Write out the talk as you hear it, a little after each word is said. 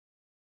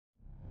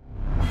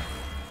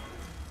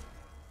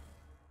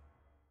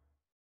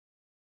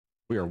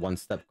We are one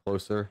step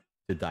closer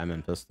to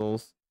diamond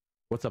pistols.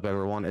 What's up,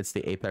 everyone? It's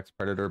the Apex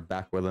Predator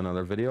back with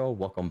another video.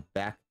 Welcome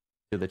back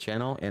to the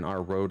channel and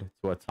our road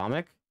to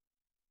atomic.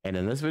 And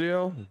in this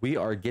video, we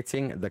are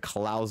getting the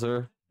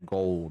Klauser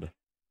gold.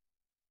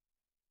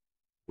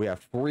 We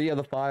have 3 of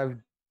the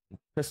 5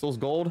 pistols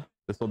gold.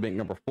 This will be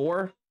number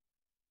 4.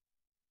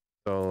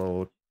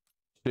 So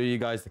show you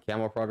guys the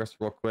camo progress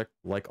real quick.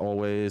 Like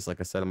always, like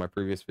I said in my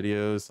previous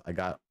videos, I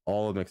got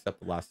all of them except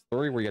the last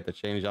 3 where you get to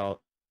change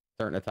out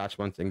certain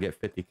attachments and get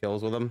 50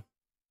 kills with them.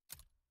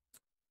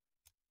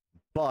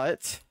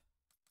 But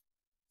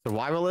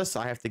survivalists,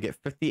 I have to get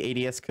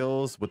 50 ADS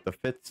kills with the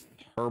Fitz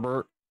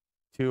Herbert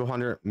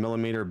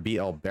 200mm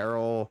BL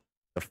barrel,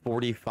 the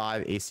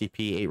 45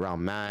 ACP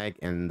 8-round mag,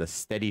 and the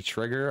steady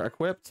trigger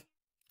equipped.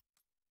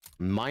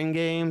 Mind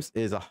Games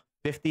is a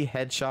 50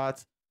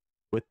 headshots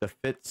with the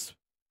Fitz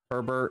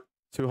Herbert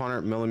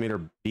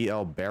 200mm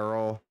BL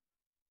barrel,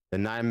 the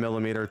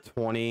 9mm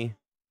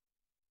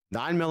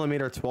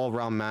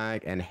 12-round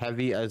mag, and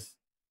heavy as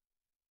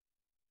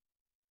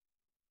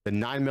the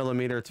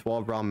 9mm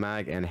 12-round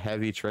mag and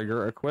heavy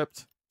trigger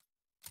equipped.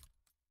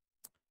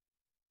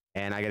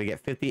 And I gotta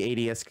get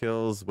 50 ADS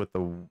kills with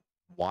the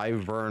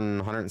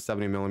Wyvern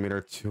 170mm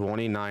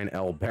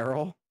 29L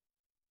barrel.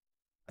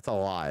 That's a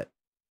lot.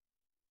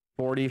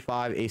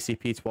 45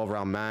 ACP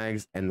 12-round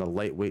mags and the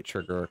lightweight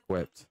trigger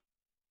equipped.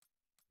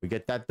 We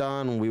get that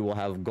done, we will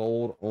have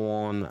gold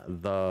on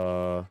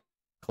the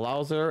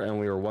Klauser, and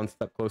we are one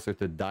step closer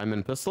to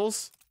diamond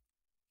pistols.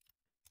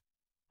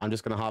 I'm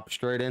just gonna hop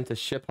straight into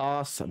ship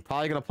hoss. I'm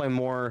probably gonna play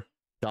more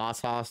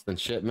DOS hoss than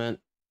shipment,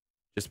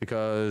 just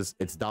because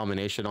it's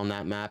domination on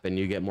that map and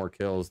you get more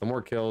kills. The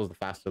more kills, the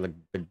faster the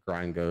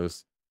grind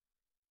goes.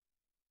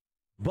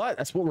 But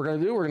that's what we're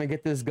gonna do. We're gonna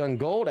get this gun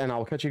gold, and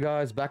I'll catch you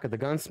guys back at the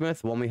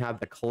gunsmith when we have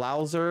the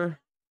Klauser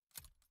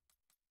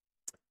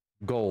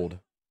gold.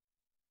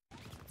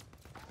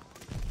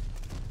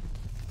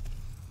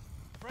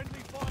 Friendly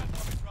fire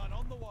bombing run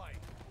on the way.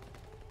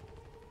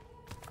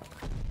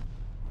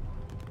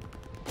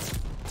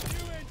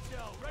 New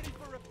intel, ready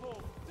for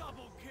report.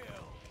 Double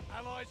kill.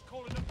 Allies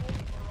calling a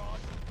mortar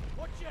barrage.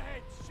 Watch your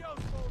heads, shells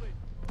falling.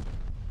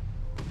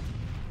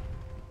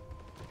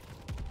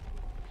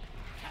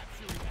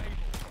 Capturing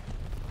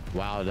Able.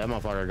 Wow, that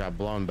motherfucker got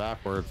blown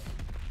backwards.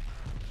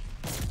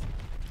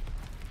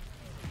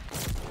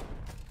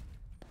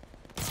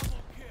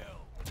 Double kill.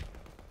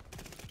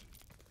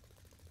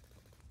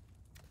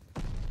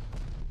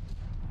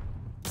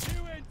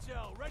 New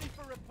intel, ready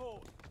for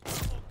report.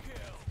 Double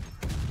kill.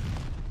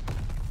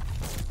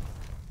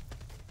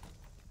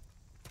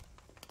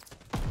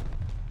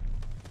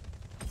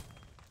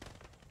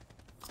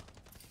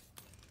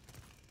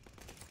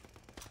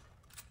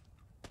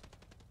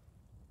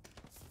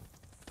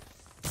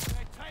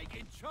 They're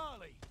taking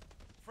Charlie.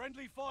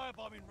 Friendly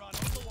firebombing run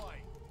on the way.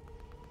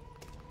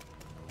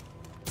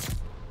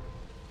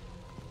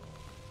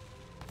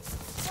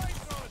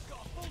 Flamethrowers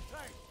got a full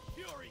tank.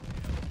 Fury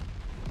kill.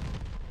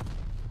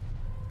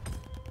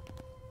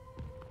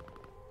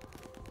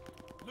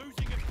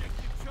 Losing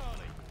objective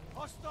Charlie.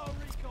 Hostile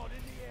recon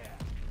in the air.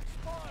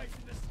 Spies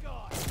in the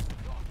sky.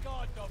 Got a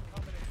guard dog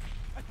coming in.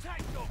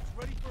 Attack dogs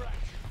ready for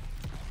action.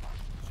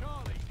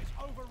 Charlie is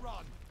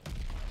overrun.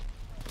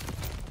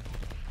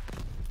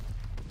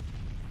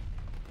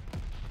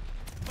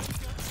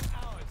 Laser is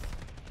ours.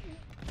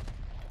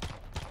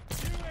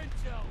 New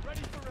intel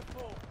ready for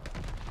report.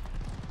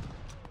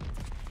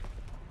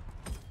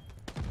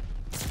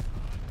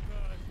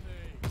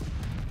 Unworthy.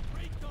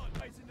 Recon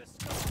base in the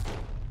sky.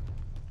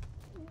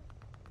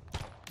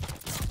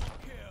 Double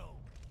kill.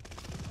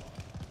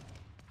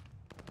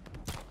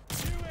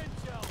 New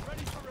intel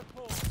ready for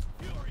report.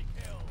 Fury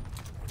kill.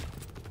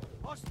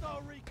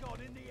 Hostile recon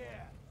in the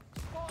air.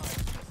 Spies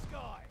in the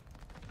sky.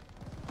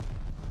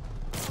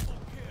 Double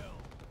kill.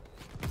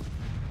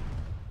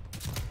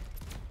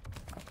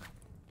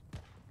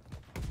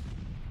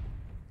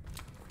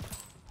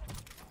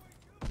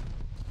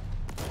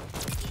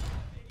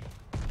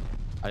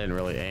 I didn't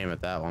really aim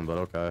at that one, but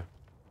okay.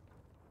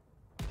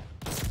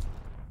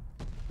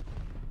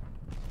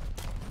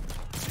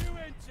 New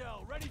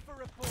intel ready for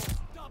report.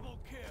 Double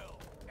kill.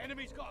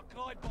 Enemy's got a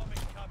glide bombing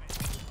coming.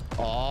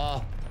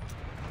 Aw.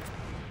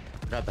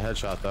 Got the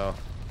headshot though.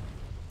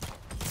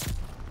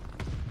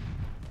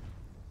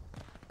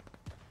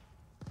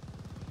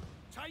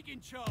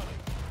 Taking Charlie.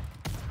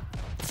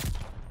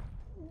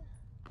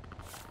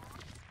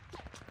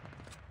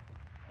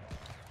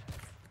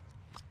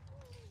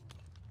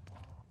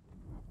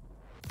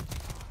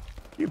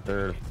 You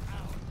bird.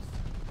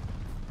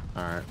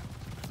 Alright.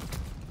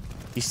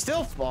 He's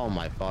still. Oh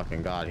my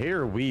fucking god.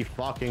 Here we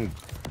fucking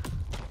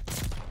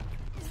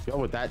go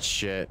with that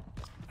shit.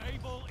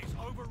 Able is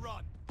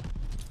overrun.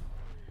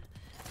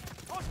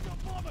 Hostile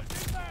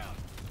bombers inbound.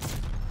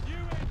 New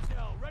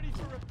intel ready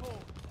for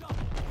report. Double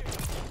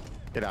kill.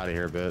 Get out of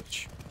here,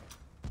 bitch.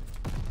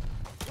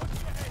 Watch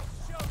your head,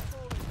 shell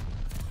falling.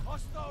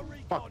 Hostile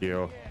recon Fuck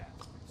you. in the air.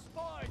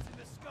 Spies in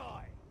the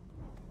sky.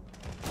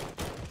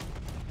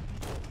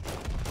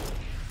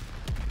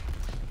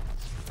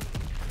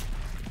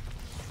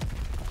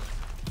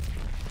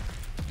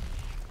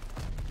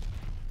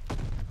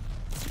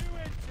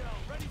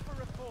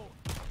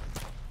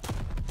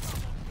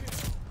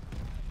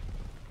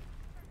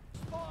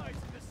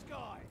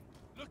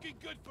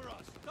 good for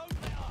us. Don't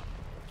let up.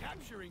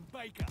 Capturing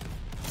Baker.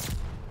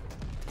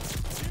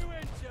 New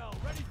intel,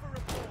 ready for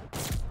report.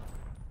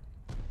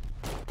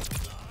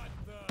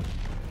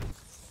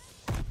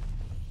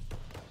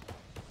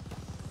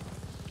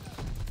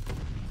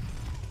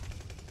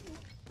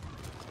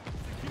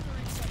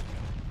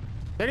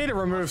 They need to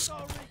remove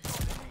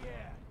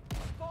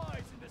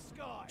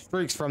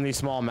streaks from these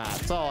small maps.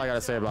 That's all I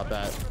gotta say about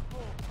that.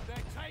 They're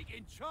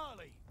taking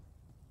Charlie.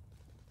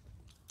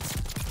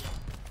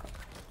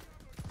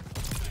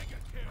 Mega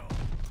kill.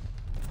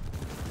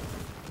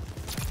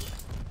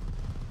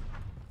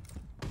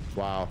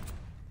 Wow.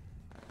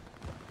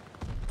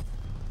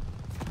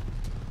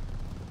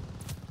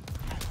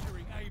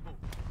 Capturing Able.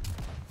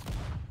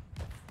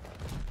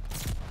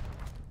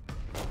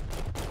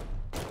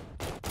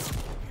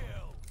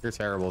 Kill. You're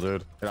terrible,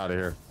 dude. Get out of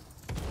here.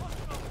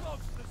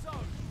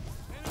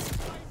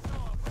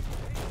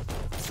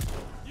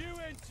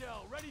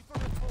 Ready for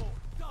report.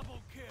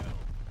 Double kill.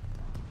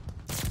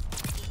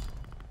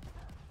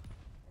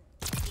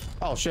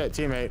 Oh shit,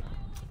 teammate.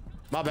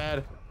 My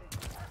bad.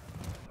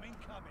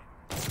 Incoming.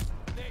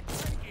 They're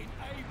taking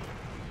Able.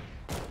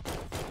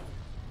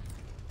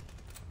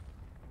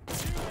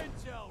 New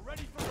intel,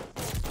 ready for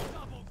report.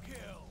 Double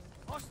kill.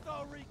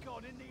 Hostile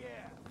recon in the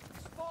air.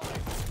 Spy in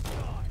the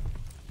sky.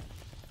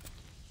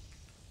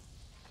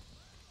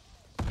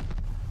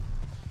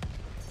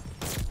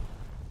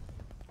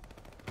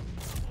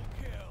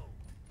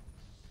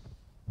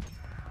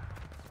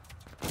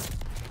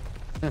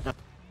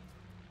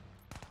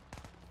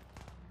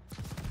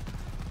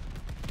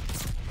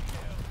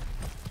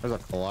 There's a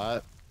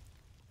collat.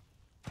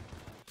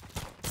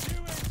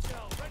 New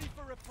intel, ready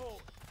for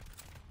report.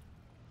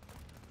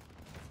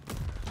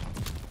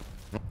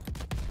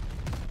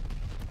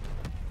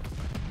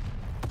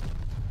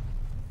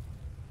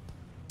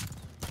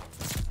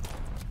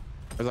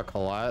 There's a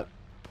collat.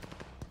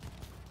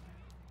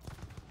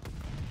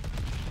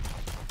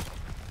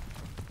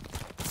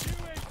 New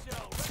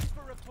intel, ready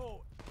for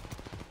report.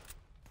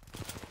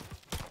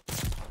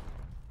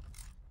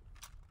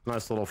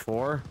 Nice little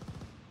 4.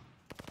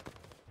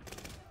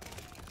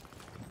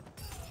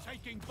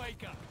 Taking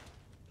Baker.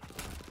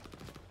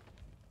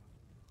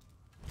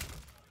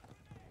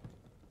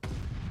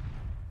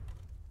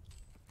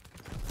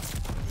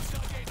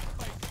 Dug in,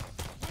 Baker.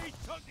 We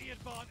took the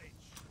advantage.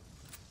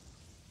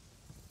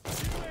 New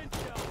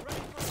intel,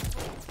 ready for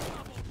report.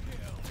 Double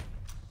kill.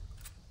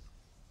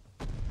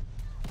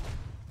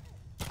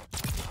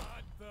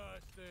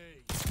 Bloodthirsty.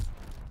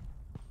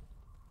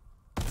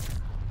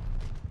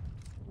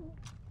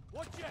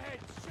 Watch your head.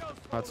 Shells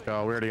Let's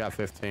falling. go. We already got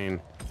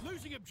 15.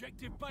 Losing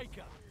objective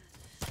Baker.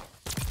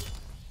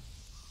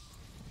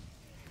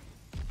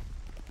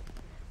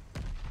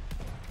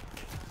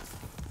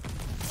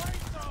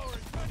 Flamethrower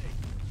is ready.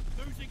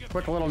 Losing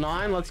Quick little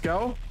 9. Let's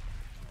go.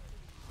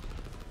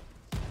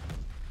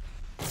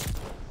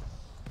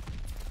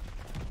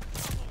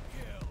 double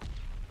kill.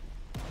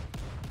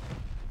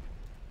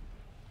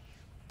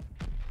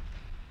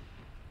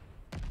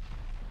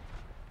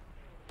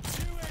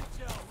 New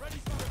intel, ready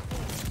for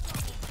report.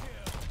 Double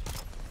kill.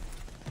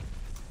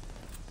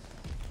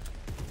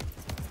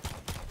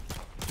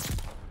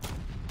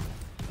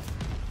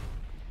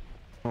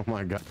 Oh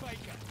my god. Baker.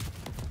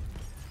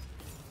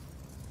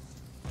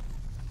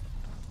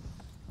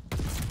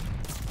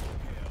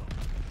 Kill.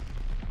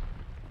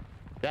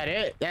 That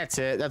it? That's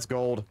it. That's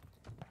gold.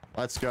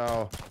 Let's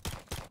go.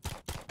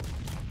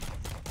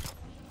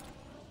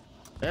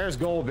 There's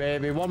gold,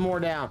 baby. One more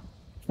down.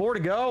 4 to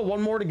go.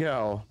 1 more to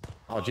go.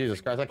 Oh,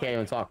 Jesus Christ. I can't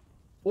even talk.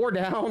 4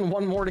 down.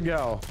 1 more to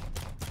go.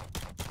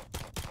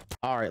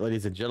 All right,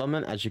 ladies and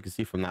gentlemen, as you can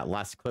see from that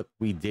last clip,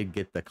 we did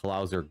get the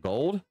Klauser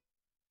gold.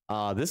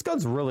 This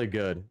gun's really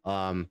good.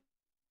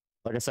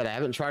 Like I said, I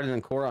haven't tried it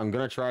in core. I'm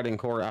going to try it in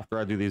core after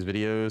I do these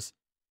videos.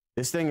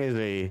 This thing is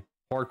a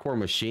hardcore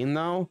machine,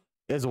 though.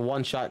 It is a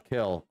one-shot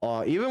kill.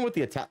 Even with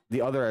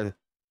the other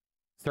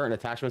certain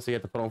attachments that you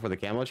have to put on for the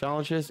camo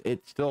challenges,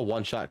 it still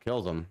one-shot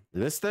kills them.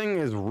 This thing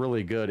is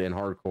really good in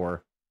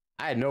hardcore.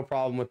 I had no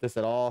problem with this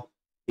at all.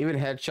 Even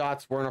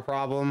headshots weren't a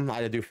problem. I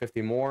had to do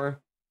 50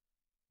 more.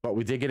 But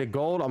we did get it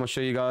gold. I'm going to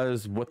show you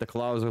guys what the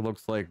Klauser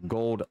looks like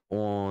gold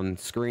on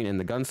screen in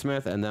the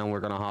gunsmith. And then we're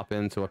going to hop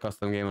into a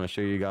custom game and I'll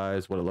show you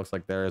guys what it looks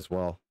like there as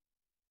well.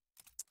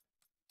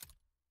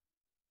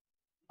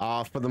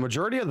 For the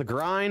majority of the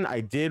grind, I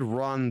did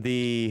run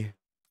the...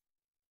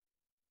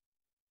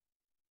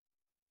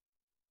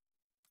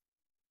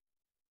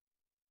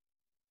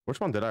 Which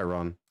one did I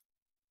run?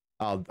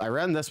 I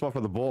ran this one for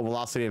the bullet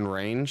velocity and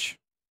range.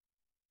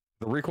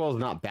 The recoil is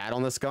not bad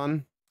on this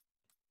gun.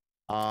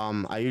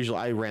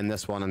 I ran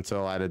this one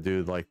until I had to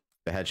do like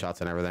the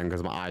headshots and everything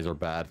because my eyes are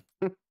bad.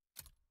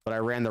 But I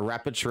ran the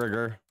rapid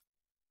trigger.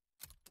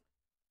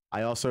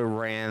 I also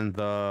ran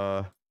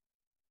the...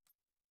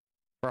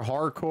 For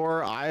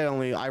hardcore,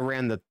 I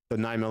ran the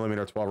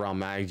 9mm 12 round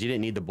mags. You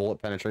didn't need the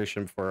bullet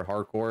penetration for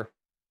hardcore.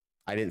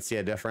 I didn't see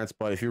a difference,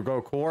 but if you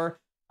go core,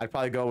 I'd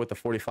probably go with the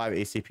 45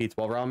 ACP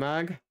 12 round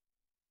mag. A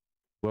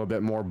little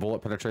bit more bullet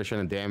penetration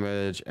and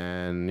damage,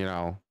 and you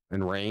know,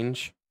 in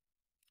range.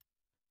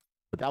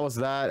 But that was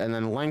that. And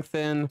then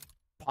lengthen,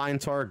 pine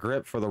tar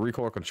grip for the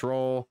recoil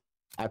control.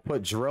 I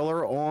put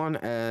driller on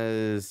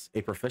as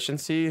a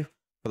proficiency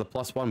for the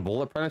 +1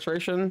 bullet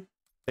penetration.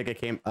 I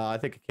think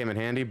it came in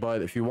handy,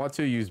 but if you want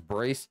to use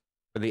brace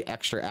for the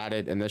extra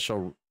added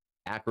initial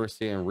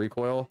accuracy and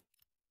recoil.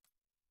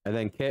 And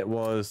then kit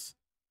was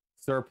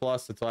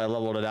surplus until I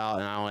leveled it out,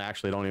 and I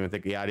actually don't even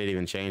think, yeah, I didn't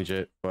even change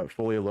it, but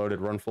fully loaded,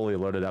 run fully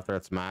loaded after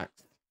it's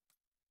maxed.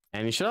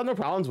 And you should have no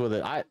problems with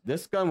it.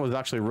 This gun was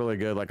actually really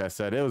good. Like I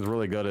said, it was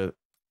really good at,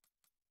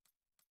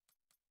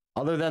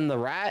 other than the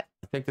rat,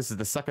 I think this is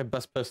the second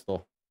best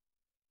pistol.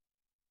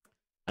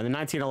 And the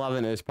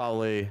 1911 is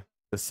probably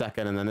the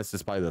second, and then this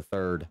is probably the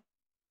third.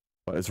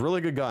 But it's a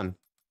really good gun.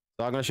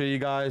 So I'm going to show you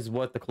guys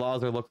what the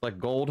Klauser looks like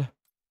gold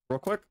real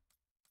quick.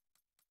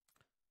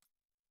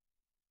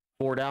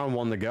 4 down,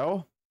 1 to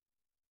go.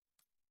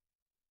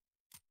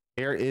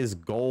 Here is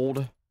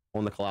gold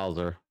on the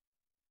Klauser.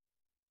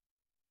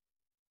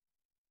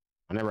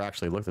 I never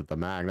actually looked at the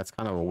mag. That's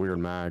kind of a weird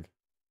mag.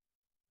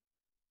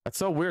 That's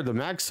so weird. The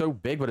mag's so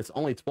big, but it's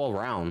only 12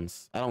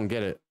 rounds. I don't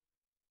get it.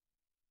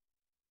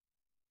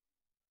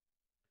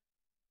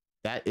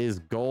 That is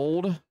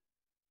gold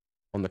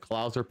on the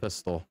Klauser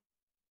pistol.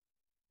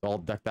 It's all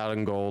decked out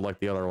in gold like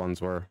the other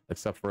ones were,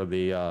 except for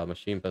the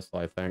machine pistol,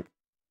 I think.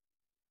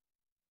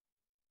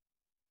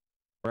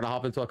 We're going to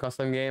hop into a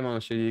custom game. I'm going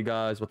to show you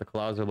guys what the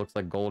Klauser looks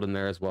like gold in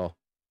there as well.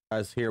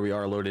 Guys, here we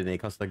are loaded in a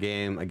custom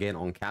game again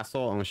on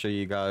Castle. I'm going to show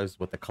you guys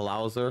what the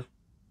Klauser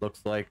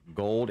looks like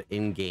gold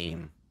in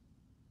game.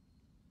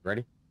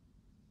 Ready?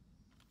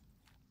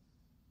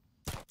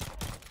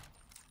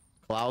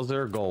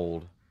 Klauser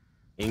gold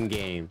in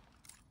game.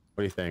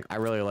 What do you think? I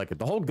really like it.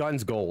 The whole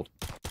gun's gold.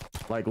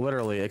 Like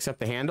literally, except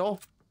the handle.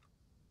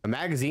 The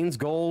magazine's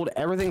gold.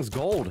 Everything's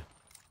gold.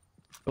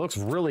 It looks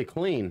really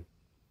clean.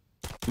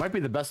 Might be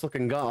the best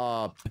looking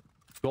gun,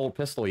 gold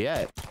pistol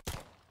yet.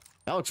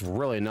 That looks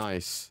really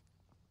nice.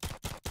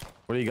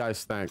 What do you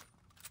guys think?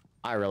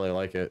 I really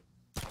like it.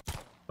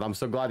 But I'm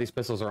so glad these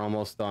pistols are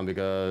almost done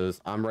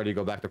because I'm ready to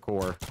go back to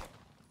core.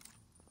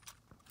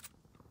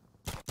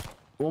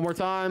 One more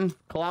time.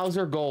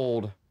 Klauser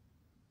gold.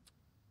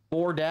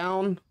 4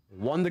 down,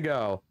 1 to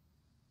go.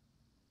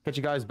 Catch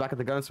you guys back at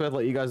the gunsmith.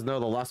 Let you guys know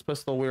the last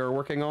pistol we were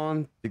working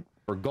on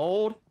for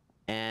gold.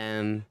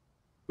 And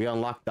we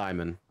unlocked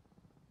diamond.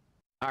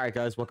 Alright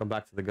guys, welcome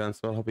back to the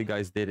gunsmith. Hope you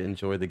guys did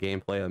enjoy the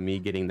gameplay of me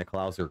getting the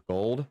Klauser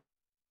gold.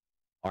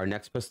 Our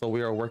next pistol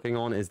we are working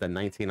on is the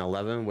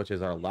 1911, which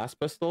is our last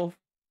pistol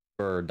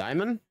for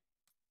diamond.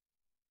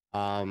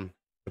 The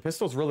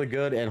pistol's really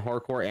good in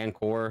hardcore and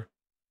core.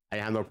 I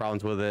have no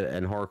problems with it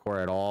in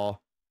hardcore at all.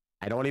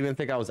 I don't even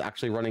think I was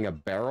actually running a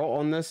barrel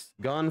on this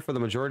gun for the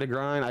majority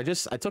grind. I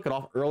took it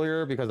off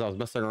earlier because I was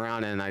messing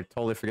around and I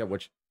totally forget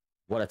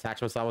what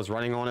attachments I was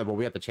running on it, but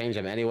we have to change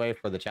them anyway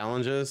for the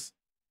challenges.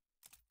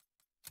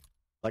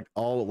 Like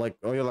all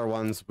the other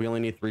ones, we only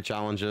need 3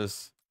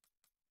 challenges.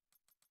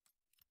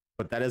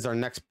 But that is our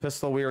next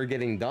pistol we are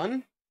getting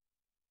done.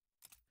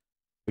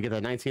 We get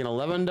the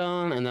 1911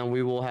 done, and then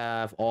we will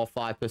have all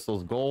 5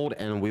 pistols gold,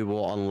 and we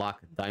will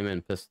unlock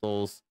diamond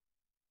pistols.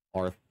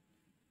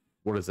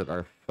 What is it?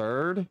 Our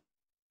third?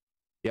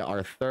 Yeah,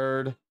 our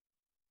third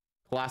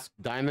class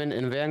diamond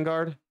in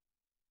Vanguard. If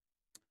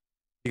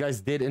you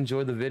guys did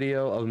enjoy the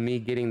video of me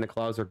getting the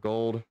Klauser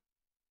gold,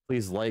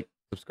 please like,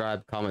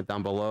 subscribe, comment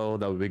down below.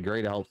 That would be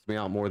great. It helps me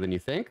out more than you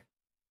think.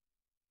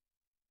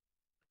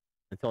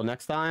 Until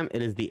next time,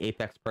 it is the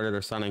Apex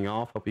Predator signing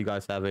off. Hope you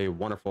guys have a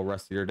wonderful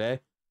rest of your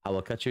day. I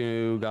will catch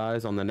you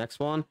guys on the next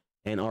one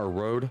and our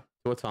road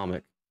to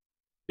Atomic.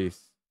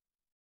 Peace.